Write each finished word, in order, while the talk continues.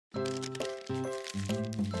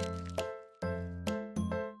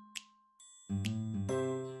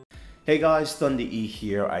Hey guys, Thunder E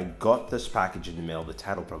here. I got this package in the mail. The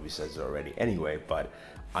title probably says it already anyway, but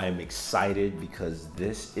I am excited because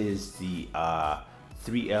this is the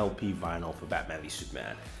 3 LP vinyl for Batman v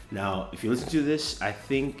Superman. Now, if you listen to this, I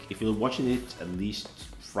think if you're watching it at least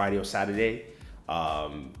Friday or Saturday,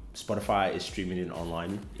 Spotify is streaming it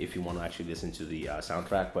online if you want to actually listen to the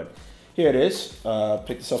soundtrack. But here it is.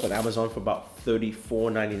 Picked this up on Amazon for about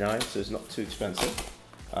 $34.99, so it's not too expensive.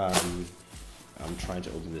 I'm trying to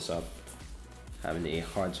open this up, having a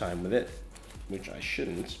hard time with it, which I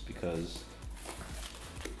shouldn't because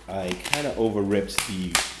I kind of over ripped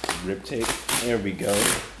the rip tape. There we go.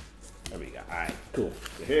 There we go. All right, cool.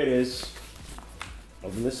 So here it is.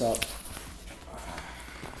 Open this up.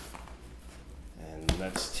 And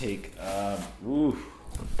let's take, ooh,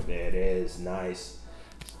 there it is. Nice.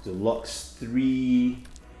 Deluxe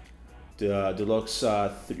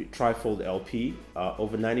trifold LP,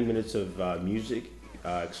 over 90 minutes of music,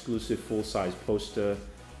 exclusive full-size poster,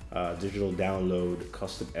 digital download,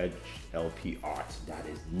 custom edge LP art. That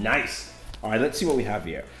is nice. All right, let's see what we have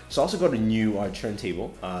here. So I also got a new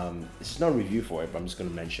turntable. This is not a review for it, but I'm just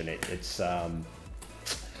going to mention it. It's a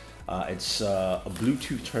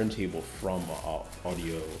Bluetooth turntable from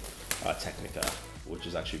Audio Technica, which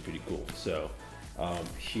is actually pretty cool. So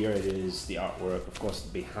here it is, the artwork. Of course,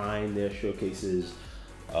 behind there showcases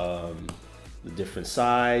the different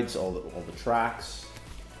sides, all the tracks.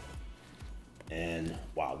 And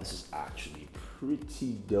wow, this is actually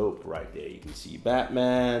pretty dope right there. You can see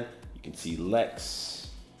Batman, you can see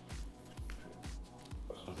Lex.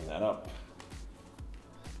 Open that up.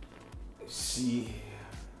 See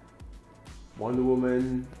Wonder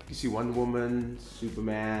Woman. You can see Wonder Woman,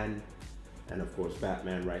 Superman, and of course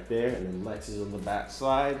Batman right there. And then Lex is on the back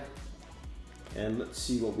side. And let's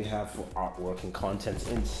see what we have for artwork and contents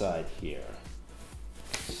inside here.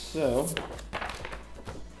 So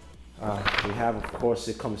we have, of course,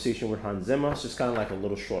 a conversation with Hans Zimmer. So it's kind of like a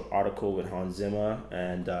little short article with Hans Zimmer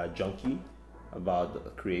and Junkie about the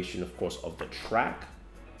creation, of course, of the track.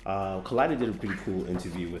 Collider did a pretty cool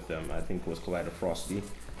interview with them. I think it was Collider Frosty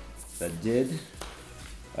that did.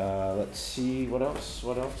 Let's see, what else?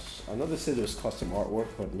 I know they said it was custom artwork,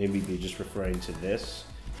 but maybe they're just referring to this.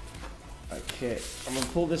 Okay, I'm gonna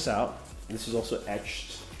pull this out. This is also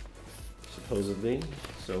etched, supposedly.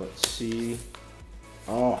 So let's see.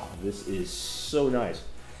 Oh, this is so nice.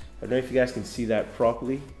 I don't know if you guys can see that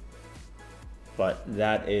properly, but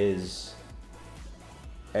that is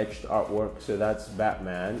etched artwork. So that's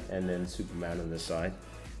Batman and then Superman on this side.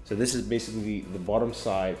 So this is basically the bottom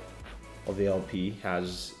side of the LP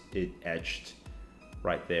has it etched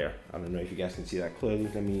right there. I don't know if you guys can see that clearly.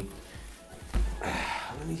 Let me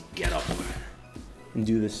get up and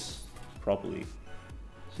do this properly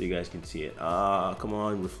so you guys can see it. Come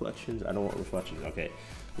on, reflections. I don't want reflections. Okay,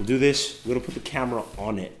 we'll do this. We're gonna put the camera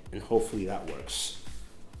on it and hopefully that works.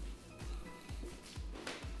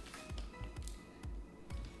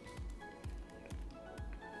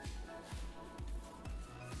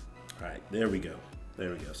 All right, there we go. There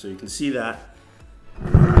we go. So you can see that.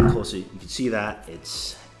 Closer, you can see that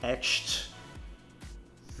it's etched.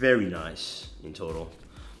 Very nice in total.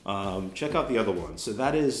 Check out the other one. So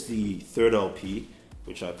that is the third LP,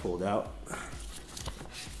 which I pulled out.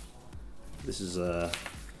 This is a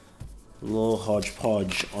little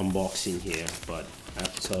hodgepodge unboxing here, but I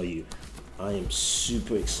have to tell you, I am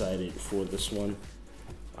super excited for this one.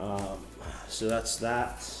 So that's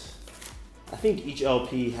that. I think each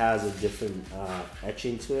LP has a different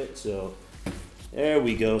etching to it. So there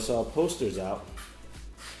we go. So our poster's out.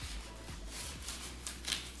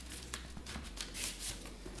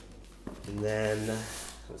 And then,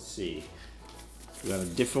 let's see. We got a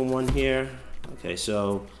different one here. Okay,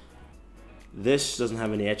 so this doesn't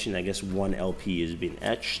have any etching. I guess one LP is being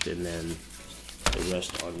etched and then the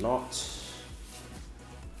rest are not.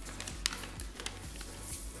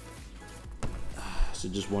 So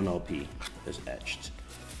just one LP is etched,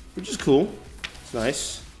 which is cool. It's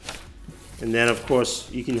nice. And then of course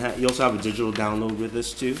you also have a digital download with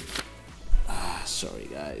this too. Sorry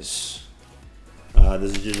guys.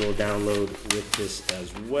 There's a digital download with this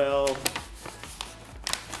as well.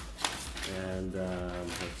 And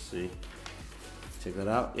let's see. Take that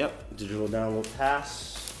out. Yep, digital download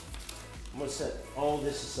pass. I'm gonna set all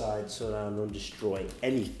this aside so that I don't destroy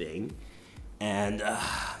anything. And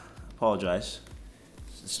apologize.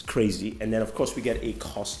 It's crazy. And then of course we get a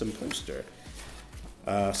custom poster.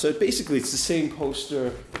 So basically it's the same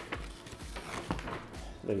poster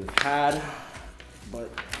that we've had,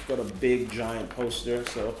 but I've got a big giant poster.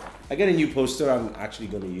 So I get a new poster I'm actually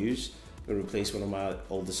gonna use. I'm gonna replace one of my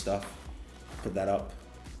older stuff. Put that up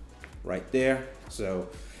right there. So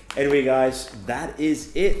Anyway, guys, that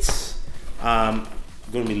is it. Going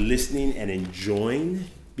to be listening and enjoying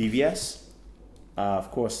BVS.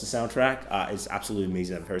 Of course, the soundtrack is absolutely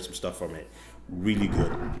amazing. I've heard some stuff from it. Really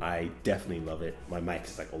good. I definitely love it. My mic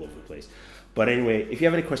is like all over the place. But anyway, if you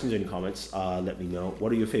have any questions or any comments, let me know.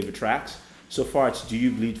 What are your favorite tracks? So far, it's Do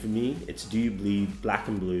You Bleed for me. It's Do You Bleed, Black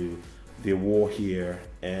and Blue, The War Here,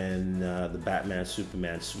 and the Batman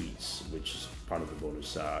Superman Suites, which is part of the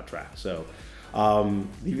bonus track. So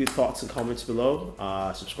leave your thoughts and comments below.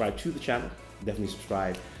 Subscribe to the channel. Definitely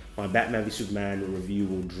subscribe. My Batman v Superman review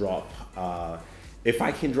will drop. If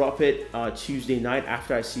I can drop it Tuesday night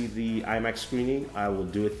after I see the IMAX screening, I will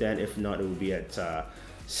do it then. If not, it will be at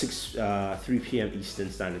 3 p.m.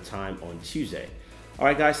 Eastern Standard Time on Tuesday. All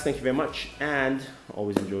right, guys, thank you very much, and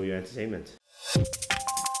always enjoy your entertainment.